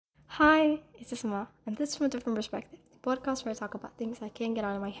Hi, it's Isma, and this is from a different perspective, the podcast where I talk about things I can't get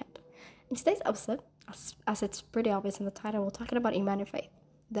out of my head. In today's episode, as it's pretty obvious in the title, we're talking about Iman and Faith,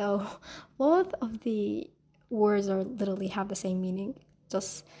 though both of the words are literally have the same meaning.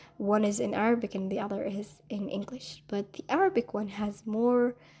 Just one is in Arabic and the other is in English, but the Arabic one has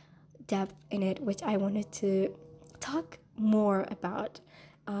more depth in it, which I wanted to talk more about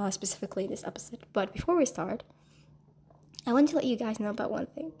specifically in this episode. But before we start, I want to let you guys know about one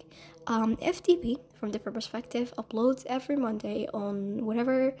thing. FTP, from different perspective, uploads every Monday on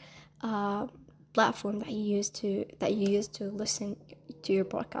whatever platform that you use to listen to your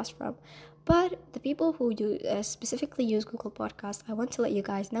podcast from. But the people who do specifically use Google Podcast, I want to let you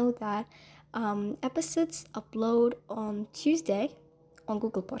guys know that episodes upload on Tuesday on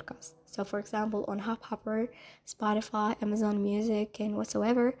Google Podcast. So, for example, on Hopper, Spotify, Amazon Music, and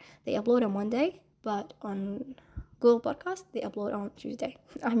whatsoever, they upload on Monday, but on Google Podcast, they upload on Tuesday.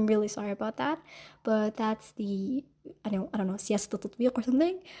 I'm really sorry about that, but that's I don't know, سياسة التطبيق or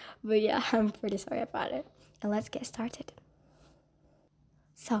something, but yeah, I'm pretty sorry about it. And let's get started.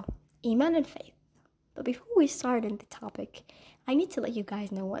 So, Iman and Faith. But before we start on the topic, I need to let you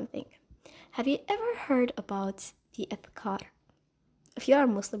guys know one thing. Have you ever heard about the adhkar? If you are a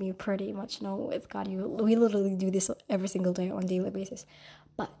Muslim, you pretty much know adhkar. We literally do this every single day on a daily basis.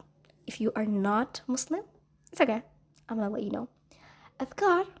 But if you are not Muslim, it's okay. I'm gonna let you know.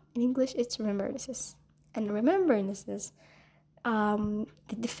 Adhkar in English it's remembrances. And remembrances,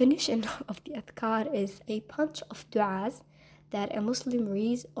 the definition of the adhkar is a bunch of du'as that a Muslim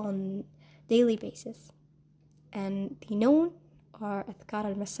reads on daily basis. And the known are adhkar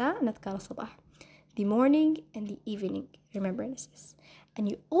al-masa and adhkar al-sabah, the morning and the evening remembrances. And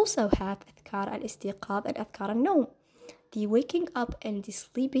you also have adhkar al-istiqad and adhkar al-nawm, the waking up and the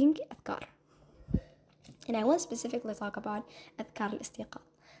sleeping adhkar. And I want to specifically talk about adhkar al-istiqad.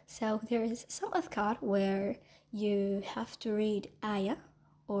 So there is some adhkar where you have to read ayah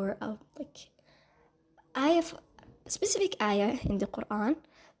or specific ayah in the Quran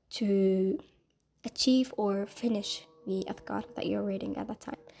to achieve or finish the adhkar that you're reading at that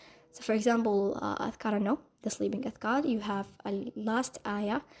time. So for example, adhkar al-nawm, the sleeping adhkar, you have a last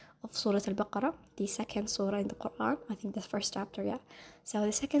ayah of Surah Al-Baqarah, the second surah in the Quran. I think the first chapter, yeah. So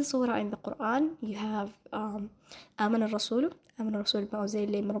the second surah in the Quran, you have آمن الرسول بما أنزل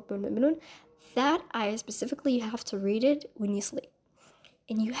إليه من رب المؤمنون. That ayah specifically, you have to read it when you sleep.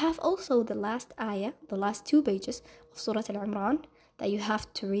 And you have also the last ayah, the last two pages of Surah Al-Imran that you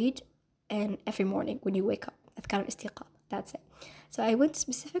have to read and every morning when you wake up. Adhkar al-istiqad, that's it. So I would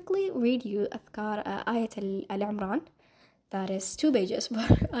specifically read you Adhkar Ayat Al-Imran. That is 2 pages,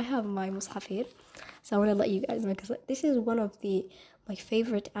 but I have my mushaf here. So I want to let you guys know because this is one of my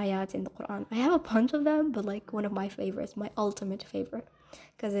favorite ayat in the Quran. I have a bunch of them, but one of my favorites, my ultimate favorite,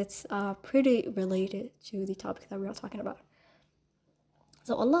 because it's pretty related to the topic that we are talking about.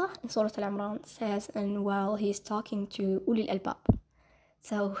 So Allah in Surah Al-Imran says, and while He's talking to Ulil Albab.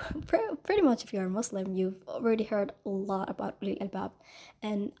 So pretty much if you're a Muslim, you've already heard a lot about Ulil Albab.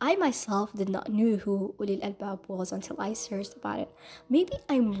 And I myself did not know who Ulil Albab was until I searched about it. Maybe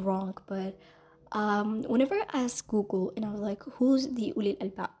I'm wrong, but whenever I asked Google and I was like, who's the Ulil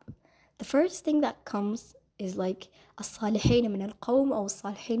Albab? The first thing that comes is الصالحين من القوم أو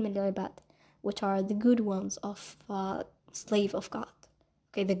الصالحين من العباد, which are the good ones of slave of God.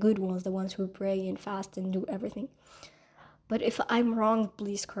 Okay, the good ones, the ones who pray and fast and do everything. But if I'm wrong,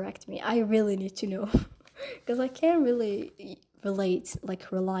 please correct me. I really need to know because I can't really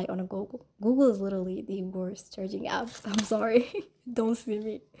rely on a Google. Google is literally the worst searching app. I'm sorry. Don't see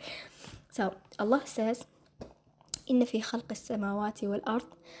me. So Allah says, إن في خلق السماوات والأرض,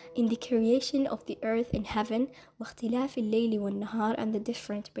 in the creation of the earth and heaven, واختلاف الليل والنهار, and the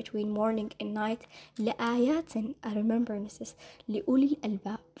difference between morning and night, لآيات, remembrances, لأولي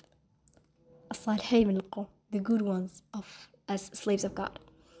الألباب, الصالحين من القوم, the good ones as slaves of God.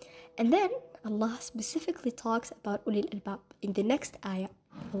 And then Allah specifically talks about Ulil Albab in the next ayah.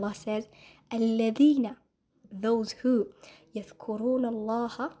 Allah says, الذين, those who, يذكرون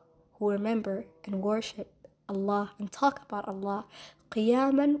الله, who remember and worship Allah and talk about Allah,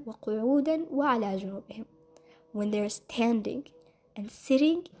 قياما وقعودا وعلى جنوبهم, when they're standing and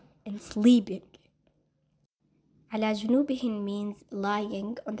sitting and sleeping. على جنوبهم means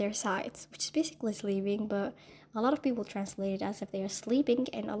lying on their sides, which is basically sleeping, but a lot of people translate it as if they are sleeping,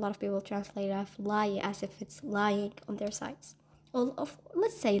 and a lot of people translate it as lying as if it's lying on their sides.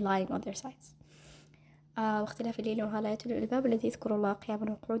 Let's say lying on their sides. واختلاف الليل والنهار آيات للألباب الذين يذكرون الله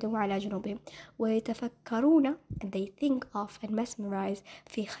قياما وقعودا وعلى جنوبهم ويتفكرون, and they think of and mesmerize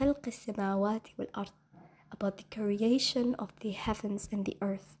في خلق السماوات والأرض, about the creation of the heavens and the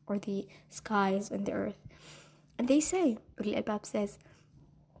earth, or the skies and the earth. And they say, Ulil Albab says,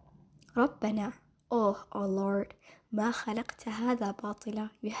 ربنا, oh our Lord, ما خلقت هذا باطلا,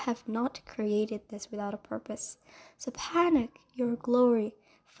 you have not created this without a purpose. Subhanak, your glory,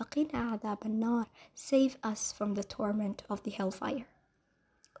 فقنا عذاب النار, save us from the torment of the hellfire.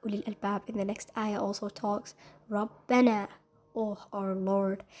 Ulil Albab in the next ayah also talks, ربنا, oh our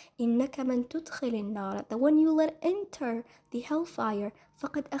Lord, إنك من تدخل النار, the one you let enter the hellfire,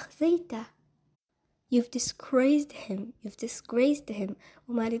 فقد أخزيته, you've disgraced him.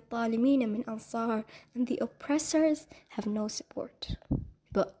 وما للظالمين من أنصار, and the oppressors have no support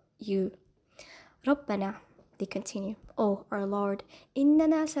but you. ربنا, they continue, oh our Lord,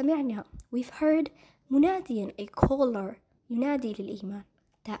 إننا سمعنا, we've heard مناديا, a caller, ينادي للإيمان,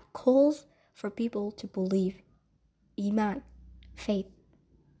 that calls for people to believe. Iman, faith.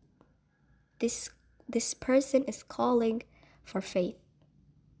 This person is calling for faith,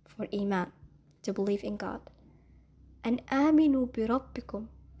 for Iman, to believe in God. And aminu bi rabbikum,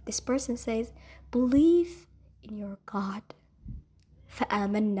 this person says, believe in your God.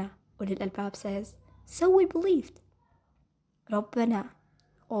 فآمنا, Ulil Albab says, so we believed. ربنا,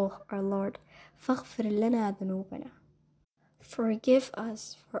 oh our Lord, فاغفر لنا ذنوبنا, forgive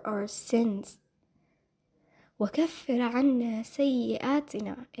us for our sins. وكفر عنا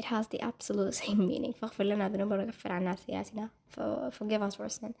سيئاتنا, it has the absolute same meaning. فاغفر لنا ذنوبنا وكفر عنا سيئاتنا, forgive us for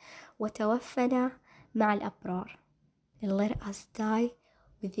sin. وتوفنا مع الأبرار, and let us die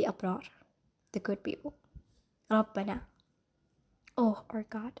with the abrar, the good people. ربنا, oh our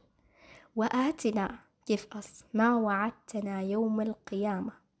God, وآتنا, give us ما وعدتنا يوم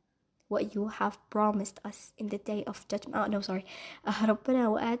القيامة, what you have promised us in the day of judgment. ربنا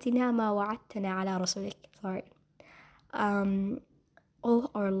وآتنا ما وعدتنا على رسولك.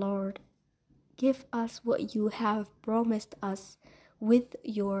 Oh our Lord, give us what you have promised us with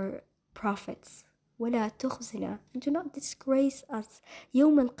your prophets. ولا تخزنا, and do not disgrace us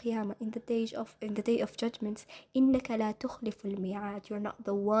يوم القيامة, in the day of judgments. إنك لا تخلف الميعاد, you're not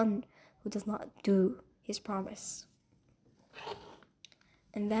the one who does not do his promise.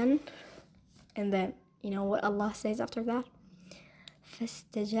 And then you know what Allah says after that?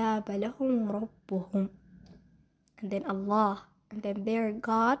 فاستجاب لهم ربهم, and then Allah, and then their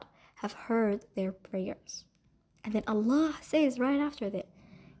God have heard their prayers. And then Allah says right after that,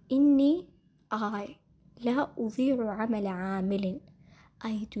 إني, I, لا أضيع عمل عامل,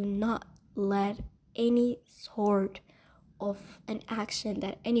 I do not let any sort of an action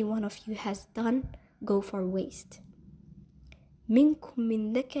that any one of you has done go for waste. منكم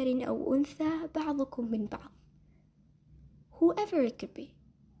من ذكر أو أنثى بعضكم من بعض, whoever it could be,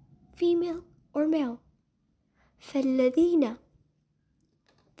 female or male. فالذين,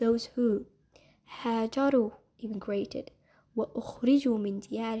 those who هاجروا, immigrated, وأخرجوا من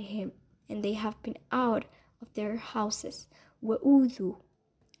ديارهم, and they have been out of their houses, وأوذوا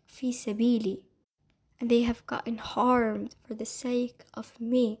في سبيلي, and they have gotten harmed for the sake of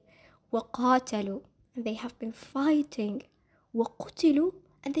me, وقاتلوا, and they have been fighting, وقتلوا,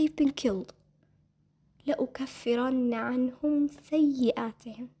 and they've been killed. لأكفرن عنهم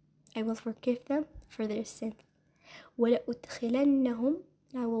سيئاتهم, I will forgive them for their sins. وَلَأُدْخِلَنَّهُمْ,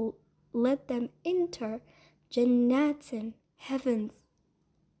 I will let them enter جنات, heavens.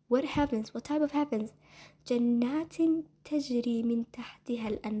 What heavens? What type of heavens? جنات تجري من تحتها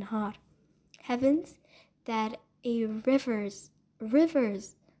الأنهار, heavens that rivers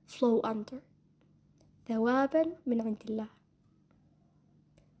flow under. ثوابا من عند الله,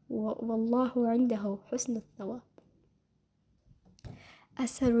 والله عنده حسن الثواب,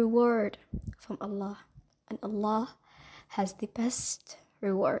 as a reward from Allah, and Allah has the best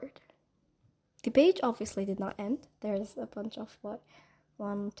reward. The page obviously did not end. There's a bunch of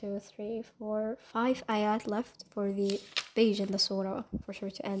 5 ayat left for the page in the surah for sure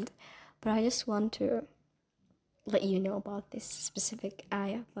to end. But I just want to let you know about this specific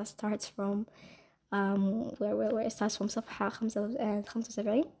ayah that starts from where it starts from صفحة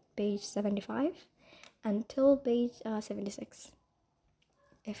 75, page 75 until page 76.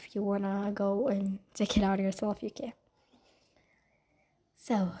 If you wanna go and check it out yourself, you can.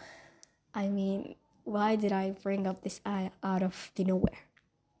 So, I mean, why did I bring up this ayah out of the nowhere?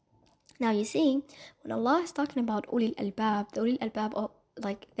 Now you see, when Allah is talking about Ulil Albab, the Ulil Albab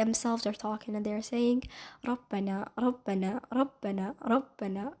like themselves are talking and they're saying Rabbana, Rabbana, Rabbana,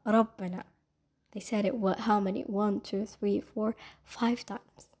 Rabbana, Rabbana. They said it how many? 1, 2, 3, 4, 5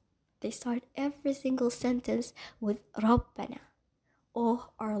 times. They start every single sentence with Rabbana,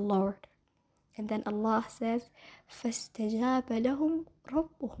 oh our Lord. And then Allah says فَاسْتَجَابَ لَهُمْ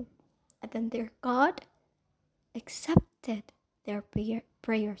رَبُّهُمْ, and then their God accepted their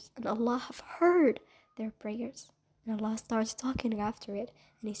prayers, and Allah have heard their prayers. And Allah starts talking after it,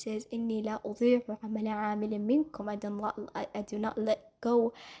 and He says, "Inni la udhi'u amala 'amilin minkum." I do not let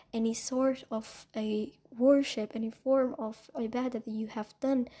go any sort of a worship, any form of ibadah that you have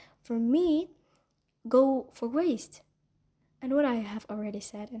done for me, go for waste. And what I have already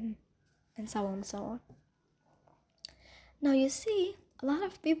said, and so on and so on. Now you see, a lot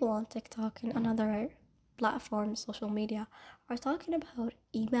of people on TikTok and on other platforms, social media, are talking about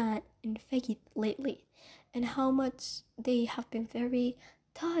Iman and faith lately, and how much they have been very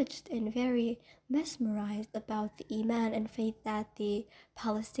touched and very mesmerized about the Iman and faith that the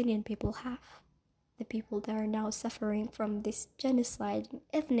Palestinian people have. The people that are now suffering from this genocide and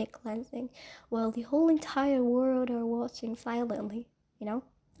ethnic cleansing, while the whole entire world are watching silently, you know?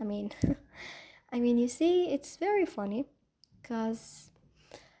 I mean, you see, it's very funny, because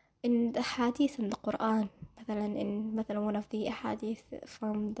in the hadith in the Quran, مثلا one of the hadith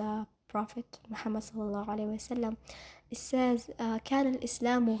from the Prophet Muhammad sallallahu alaihi wasallam, it says, كان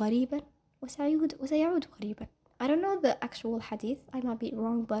الإسلام غريبا وسيعود غريبا. I don't know the actual hadith, I might be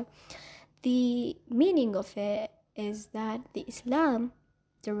wrong, but the meaning of it is that the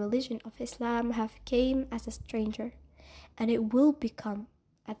religion of Islam have came as a stranger, and it will become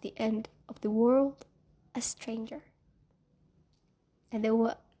at the end of the world a stranger. And then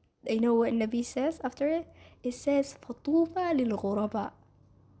what Nabi says after it? It says فطوبى للغرباء.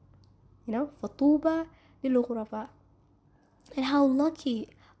 فطوبى للغرباء. And how lucky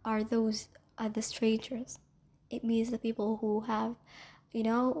are the strangers? It means the people who have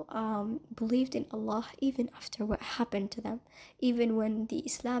believed in Allah even after what happened to them. Even when the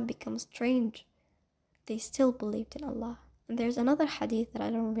Islam becomes strange, they still believed in Allah. And there's another hadith that I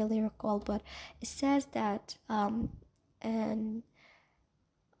don't really recall, but it says that and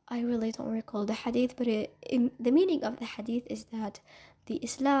I really don't recall the hadith, but the meaning of the hadith is that the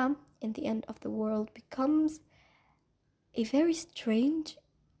Islam in the end of the world becomes a very strange,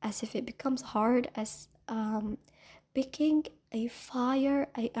 as if it becomes hard as picking a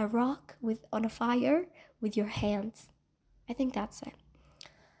rock on a fire with your hands. I think that's it.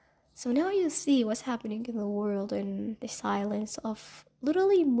 So now you see what's happening in the world, in the silence of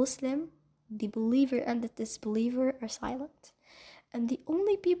literally Muslim, the believer and the disbeliever are silent. And the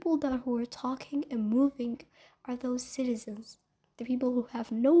only people who are talking and moving are those citizens, the people who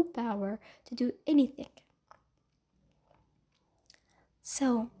have no power to do anything.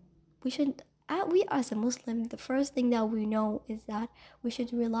 So we as a Muslim, the first thing that we know is that we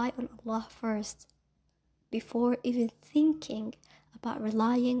should rely on Allah first, before even thinking about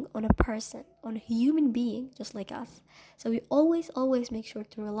relying on a person, on a human being just like us. So we always make sure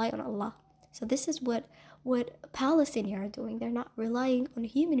to rely on Allah. So this is what Palestinians are doing. They're not relying on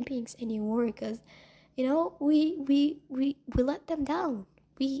human beings anymore, because we let them down.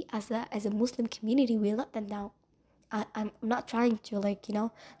 We as a Muslim community, we let them down. I'm not trying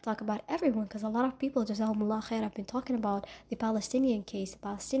to talk about everyone, because a lot of people, Jazakumullah khair, have been talking about the Palestinian case, the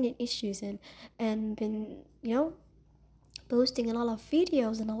Palestinian issues, and been posting a lot of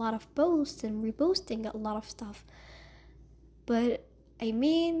videos and a lot of posts and reposting a lot of stuff. But I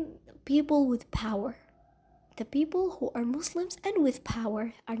mean, people with power, the people who are Muslims and with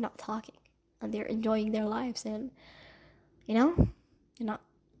power, are not talking, and they're enjoying their lives, and they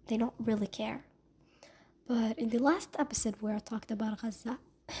don't really care. But in the last episode where I talked about Gaza,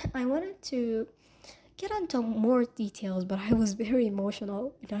 I wanted to get into more details, but I was very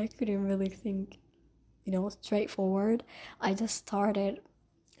emotional and I couldn't really think, straightforward. I just started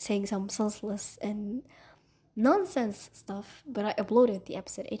saying some senseless and nonsense stuff, but I uploaded the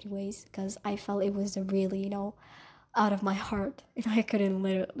episode anyways, because I felt it was really, out of my heart, and I couldn't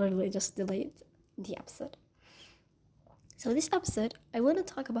literally just delete the episode. So this episode, I want to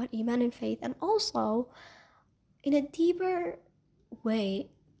talk about Iman and faith, and also in a deeper way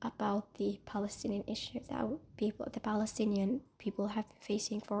about the Palestinian issue that the Palestinian people have been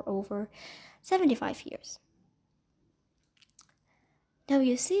facing for over 75 years. Now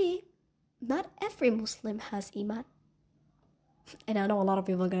you see, not every Muslim has Iman. And I know a lot of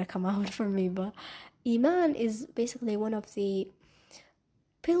people are going to come out for me, but Iman is basically one of the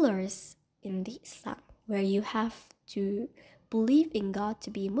pillars in the Islam, where you have to believe in God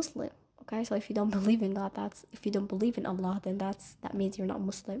to be Muslim. Okay, so if you don't believe in God, if you don't believe in Allah, then that means you're not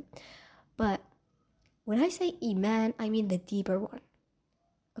Muslim. But when I say Iman, I mean the deeper one.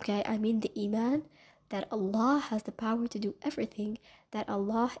 Okay, I mean the Iman that Allah has the power to do everything, that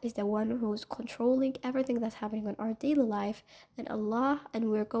Allah is the one who's controlling everything that's happening on our daily life, and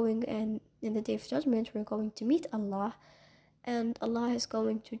we're going, and in the day of judgment, we're going to meet Allah, and Allah is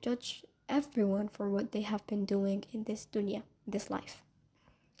going to judge everyone for what they have been doing in this dunya, this life.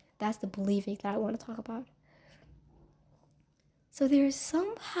 That's the believing that I want to talk about. So there's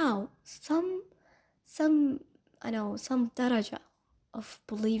somehow some daraja of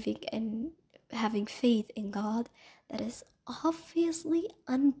believing and having faith in God that is obviously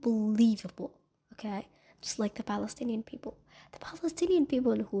unbelievable. Okay, just like the Palestinian people. The Palestinian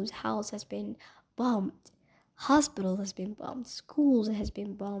people whose house has been bombed, hospital has been bombed, schools has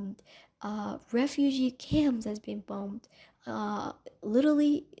been bombed, refugee camps has been bombed,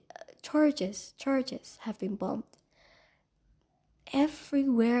 literally churches have been bombed.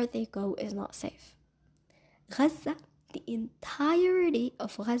 Everywhere they go is not safe. Gaza, the entirety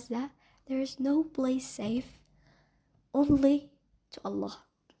of Gaza, there is no place safe, only to Allah.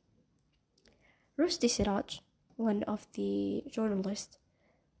 Rushdie Siraj, one of the journalists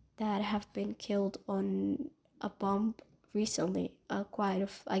that have been killed on a bomb recently, 3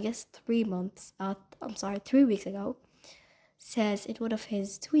 weeks ago, says in one of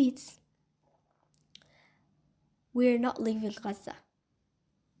his tweets, "We're not leaving Gaza.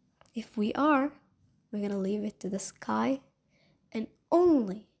 If we are, we're gonna leave it to the sky, and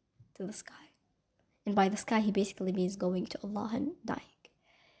only to the sky." And by the sky, he basically means going to Allah and dying.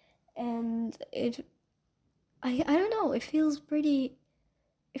 And I don't know, it feels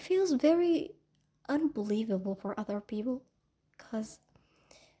very unbelievable for other people, because,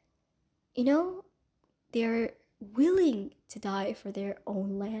 they're willing to die for their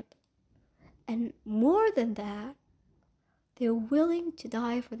own land. And more than that, they're willing to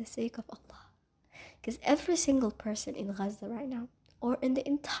die for the sake of Allah. Because every single person in Gaza right now, or in the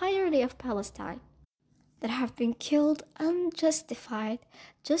entirety of Palestine, that have been killed unjustified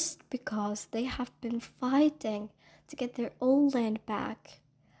just because they have been fighting to get their own land back,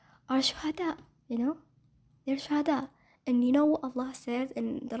 are shuhada, they're shuhada. And you know what Allah says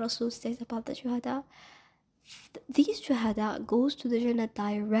and the Rasul says about the shuhada? These shuhada goes to the Jannah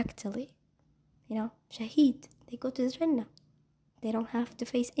directly. Shaheed, they go to the Jannah. They don't have to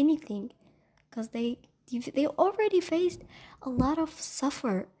face anything, because they already faced a lot of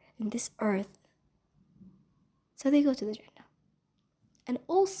suffer in this earth. So they go to the Jannah. And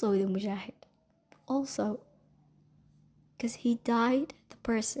also the Mujahid. Also, because the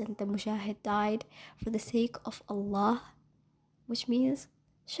Mujahid died for the sake of Allah, which means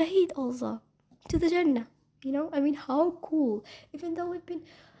Shaheed also, to the Jannah. How cool. Even though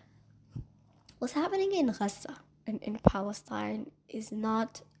what's happening in Gaza and in Palestine is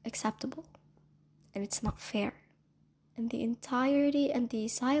not acceptable. And it's not fair. And the entirety and the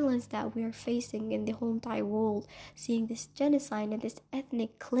silence that we are facing in the whole entire world, seeing this genocide and this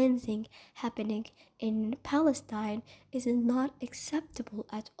ethnic cleansing happening in Palestine, is not acceptable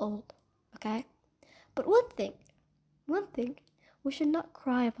at all. Okay? But one thing, we should not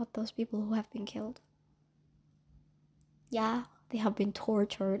cry about those people who have been killed. Yeah, they have been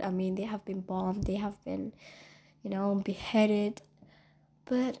tortured. They have been bombed. They have been, beheaded.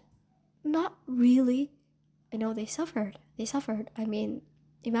 But not really. They suffered.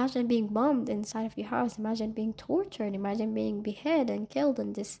 Imagine being bombed inside of your house. Imagine being tortured. Imagine being beheaded and killed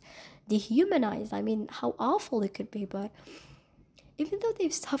and just dehumanized. How awful it could be. But even though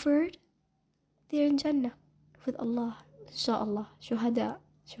they've suffered, they're in Jannah with Allah. Inshallah. Shuhada.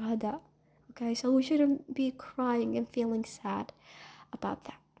 Okay, so we shouldn't be crying and feeling sad about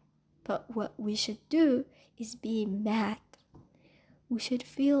that. But what we should do is be mad. We should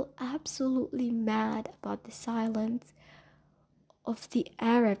feel absolutely mad about the silence of the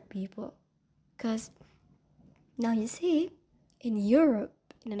Arab people. Because now you see, in Europe,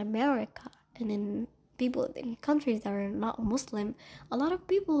 and in America, and in countries that are not Muslim, a lot of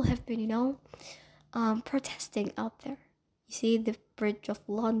people have been, protesting out there. You see the Bridge of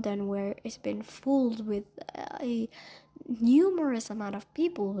London, where it's been filled with a numerous amount of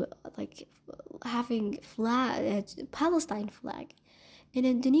people, like having Palestine flag. In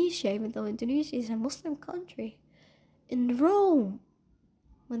Indonesia, even though Indonesia is a Muslim country, in Rome,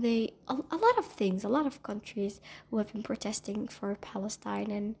 a lot of countries who have been protesting for Palestine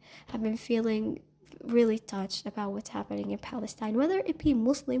and have been feeling really touched about what's happening in Palestine, whether it be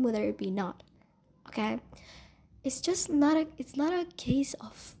Muslim, whether it be not. Okay, it's not a case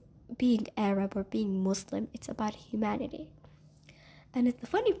of being Arab or being Muslim. It's about humanity. And the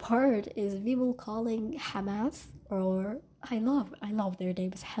funny part is people calling Hamas, or I love their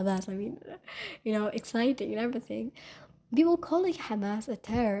names, Hamas. Exciting and everything. People calling Hamas a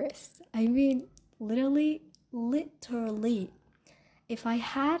terrorist. Literally. If I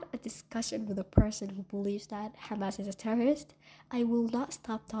had a discussion with a person who believes that Hamas is a terrorist, I will not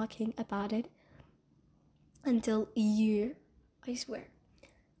stop talking about it until a year. I swear.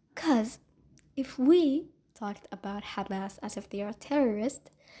 Because if we talked about Hamas as if they are terrorists,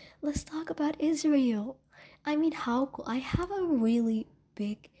 let's talk about Israel. I mean, how cool. I have a really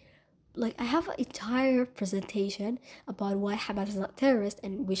big, I have an entire presentation about why Hamas is not terrorist,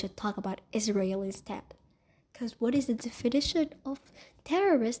 and we should talk about Israel instead. Because what is the definition of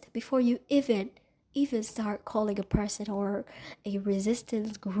terrorist before you even start calling a person or a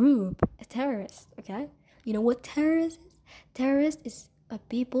resistance group a terrorist? Okay, you know what terrorist is? Terrorist is a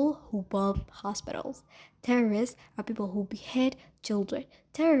people who bomb hospitals. Terrorists are people who behead children.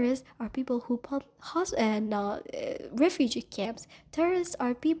 Terrorists are people who bomb refugee camps. Terrorists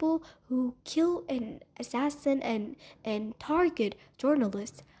are people who kill and assassin and target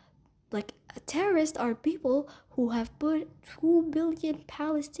journalists. Like, terrorists are people who have put 2 billion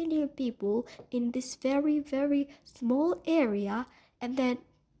Palestinian people in this very, very small area, and then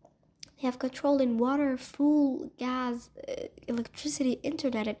they have control in water, food, gas, electricity,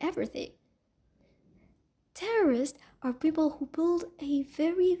 internet, and everything. Terrorists are people who build a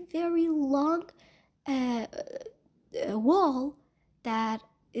very, very long uh, wall that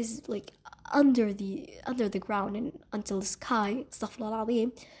is like under the ground and until the sky,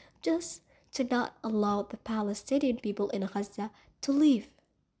 astaghfirullah, just to not allow the Palestinian people in Gaza to leave.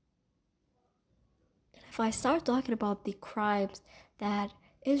 And if I start talking about the crimes that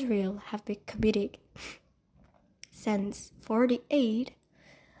Israel have been committing since 48,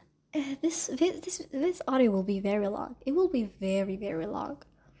 this audio will be very long. It will be very, very long.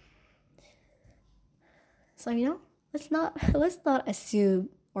 So let's not assume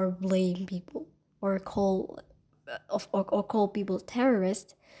or blame people or call people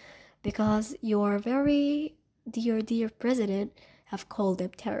terrorists because your very dear president have called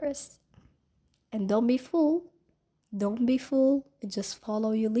them terrorists. And don't be fooled. Don't be fooled. Just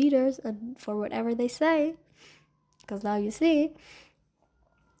follow your leaders and for whatever they say. Because now you see,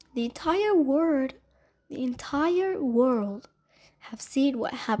 the entire world have seen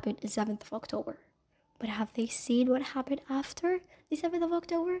what happened in 7th of October. But have they seen what happened after the 7th of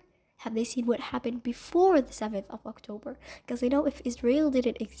October? Have they seen what happened before the 7th of October? Because if Israel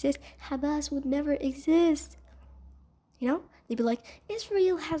didn't exist, Hamas would never exist. They'd be like,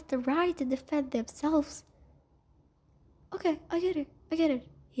 Israel has the right to defend themselves. Okay, I get it.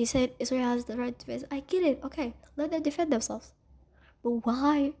 He said Israel has the right to defend. I get it. Okay, let them defend themselves. But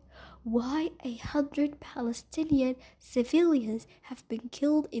why 100 Palestinian civilians have been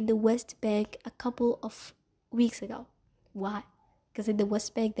killed in the West Bank a couple of weeks ago? Why? Because in the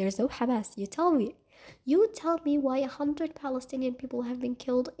West Bank there's no Hamas. You tell me why 100 Palestinian people have been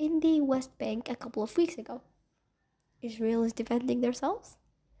killed in the West Bank a couple of weeks ago. Israel is defending themselves?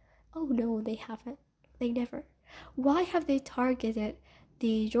 Oh no, they haven't. They never. Why have they targeted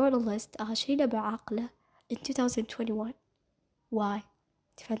the journalist Shina Ba'aqla in 2021? Why?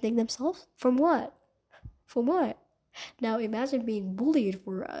 Defending themselves? From what? Now imagine being bullied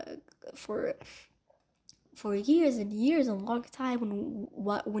for years and years, a long time.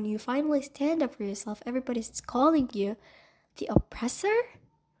 When you finally stand up for yourself, everybody's calling you the oppressor.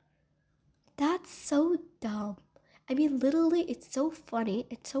 That's so dumb. I mean, literally, it's so funny.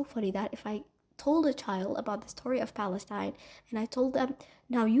 It's so funny that if I told a child about the story of Palestine and I told them,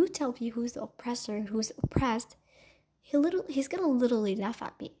 now you tell me who's the oppressor, who's oppressed, he's gonna literally laugh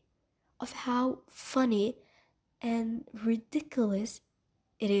at me of how funny and ridiculous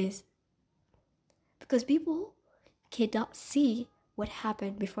it is. Because people cannot see what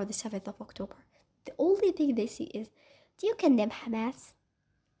happened before the 7th of October. The only thing they see is, do you condemn Hamas?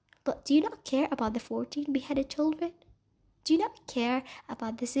 But do you not care about the 14 beheaded children? Do you not care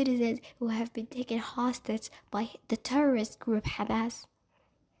about the citizens who have been taken hostage by the terrorist group Hamas?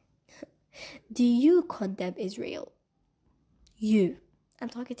 Do you condemn Israel? I'm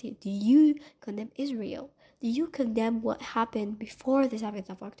talking to you. Do you condemn Israel? Do you condemn what happened before the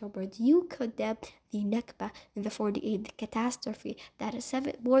 7th of October? Do you condemn the Nakba in the 48, the catastrophe that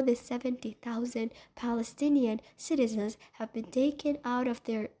more than 70,000 Palestinian citizens have been taken out of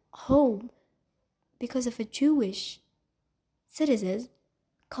their home because of a Jewish citizens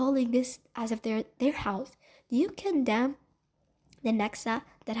calling this as if they're their house? Do you condemn the Naksa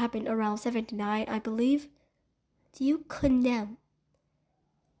that happened around 79, I believe? Do you condemn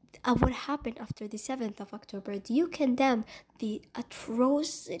what happened after the 7th of October? Do you condemn the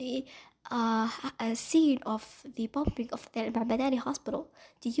atrocity scene of the bombing of the Al-Madani hospital?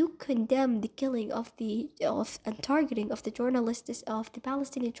 Do you condemn the killing and targeting of the journalists, of the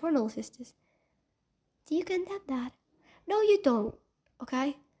Palestinian journalists? Do you condemn that? No, you don't.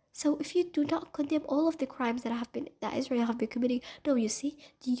 Okay? So if you do not condemn all of the crimes that Israel have been committing, no, you see,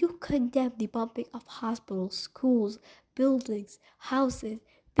 do you condemn the bombing of hospitals, schools, buildings, houses,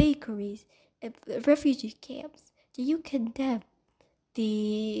 bakeries, refugee camps? Do you condemn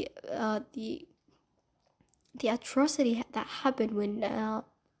the atrocity that happened when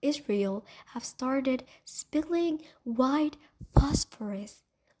Israel have started spilling white phosphorus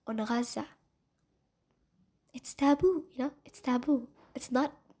on Gaza? It's taboo, it's taboo. It's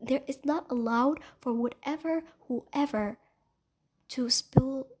not there. It's not allowed for whoever to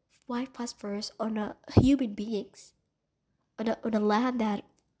spill white phosphorus on human beings, on a land that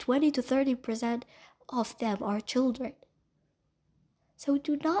 20 to 30% of them are children. So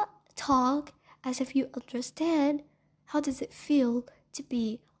do not talk as if you understand how does it feel to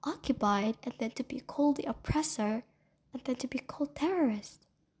be occupied and then to be called the oppressor and then to be called terrorist,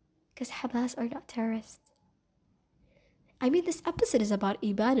 because Hamas are not terrorists. I mean, this episode is about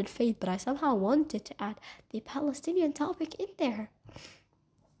Iman and faith, but I somehow wanted to add the Palestinian topic in there.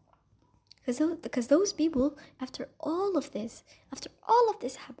 Because those people, after all of this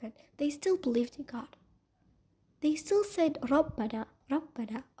happened, they still believed in God. They still said, Rabbana,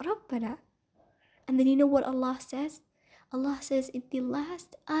 Rabbana, Rabbana. And then you know what Allah says? Allah says in the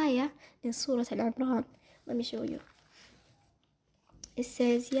last ayah in Surah Al-Imran. Let me show you. It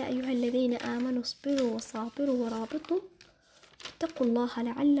says, يا أيها الذين آمنوا اصبروا وصابروا ورابطوا اتقوا الله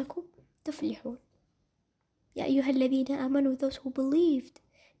لعلكم تفلحون. يا أيها الذين آمنوا, those who believed,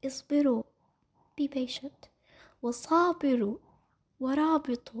 اصبروا, be patient, وصابروا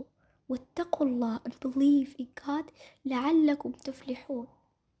ورابطوا, واتقوا الله, and believe in God, لعلكم تفلحون.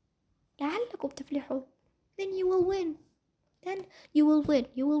 لعلكم تفلحون. Then you will win. You will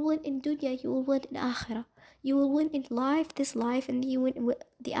win in dunya, you will win in akhirah. You will win in life, this life, and you win in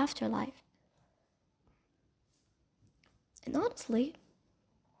the afterlife. And honestly,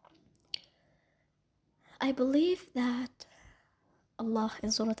 I believe that Allah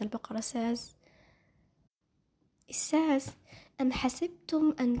in Surah Al-Baqarah says, أَمْ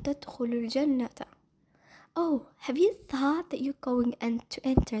حَسِبْتُمْ أَن تَدْخُلُوا الْجَنَّةَ. Oh, have you thought that you're going to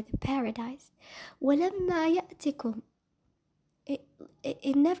enter the paradise? وَلَمَّا يَأْتِكُمْ.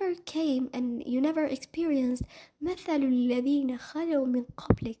 It never came and you never experienced مَثَلُ الَّذِينَ خَلَوْا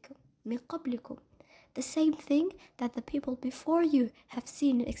مِن قَبْلِكُمْ. The same thing that the people before you have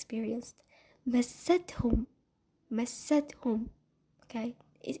seen and experienced. مَسَّتْهُمْ. Okay,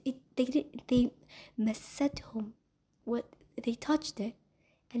 they مَسَّتْهُم. What they touched it.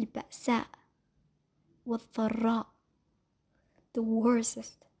 البأساء والضراء, the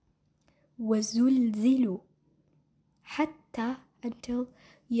worst. وزلزلوا حتى, until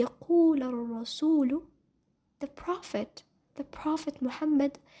يقول الرسول, the prophet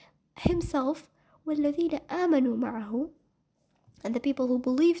Muhammad himself, والذين آمنوا معه, and the people who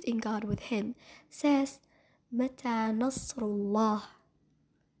believed in God with him, says, متى نصر الله.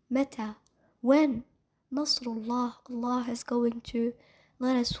 متى, when? نصر الله, Allah is going to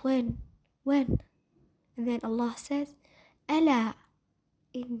let us win. When? And then Allah says, ألا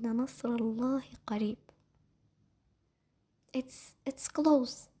إن نصر الله قريب. It's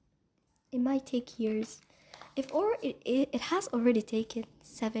close. It might take years. It has already taken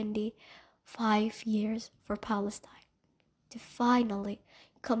 75 years for Palestine to finally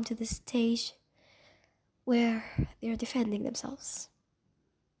come to the stage where they're defending themselves.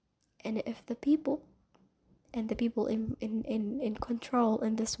 And if the people in control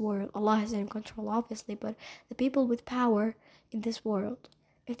in this world, Allah is in control obviously, but the people with power in this world,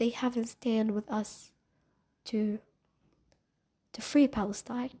 if they haven't stand with us to free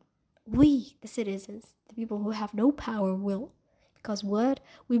Palestine, we, the citizens, the people who have no power, will. Because what?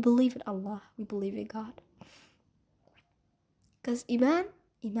 We believe in Allah, we believe in God. Because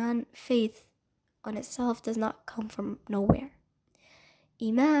Iman, faith on itself does not come from nowhere.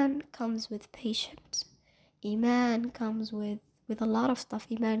 Iman comes with patience. Iman comes with a lot of stuff.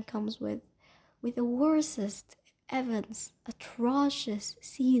 Iman comes with the worstest events, atrocious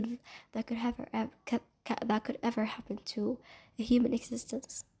scenes that could ever happen to a human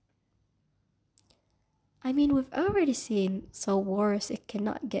existence. I mean, we've already seen so worse, it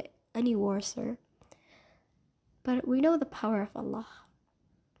cannot get any worser. But we know the power of Allah,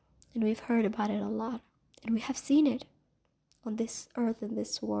 and we've heard about it a lot, and we have seen it on this earth, in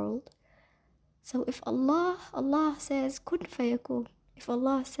this world. So if Allah says kun fayakun, if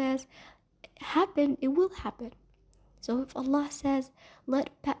Allah says happen, it will happen. So if Allah says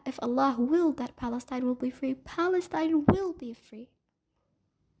if Allah willed that Palestine will be free, Palestine will be free.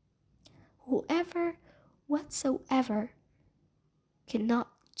 Whoever whatsoever cannot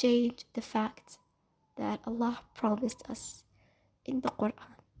change the fact that Allah promised us in the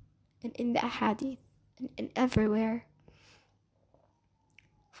Quran and in the Ahadith and everywhere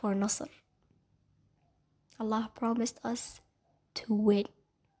for Nasr. Allah promised us to win.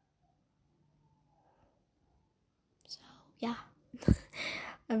 yeah.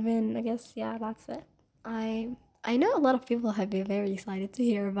 I mean, I guess, yeah, that's it. I know a lot of people have been very excited to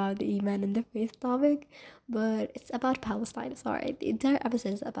hear about the Iman and the Faith topic, but it's about Palestine. Sorry, the entire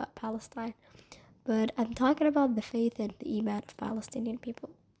episode is about Palestine. But I'm talking about the faith and the Iman of Palestinian people.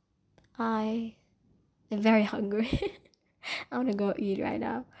 I am very hungry. I want to go eat right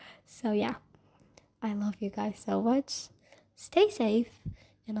now. So, yeah, I love you guys so much. Stay safe,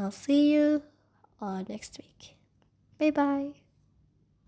 and I'll see you next week. Bye bye.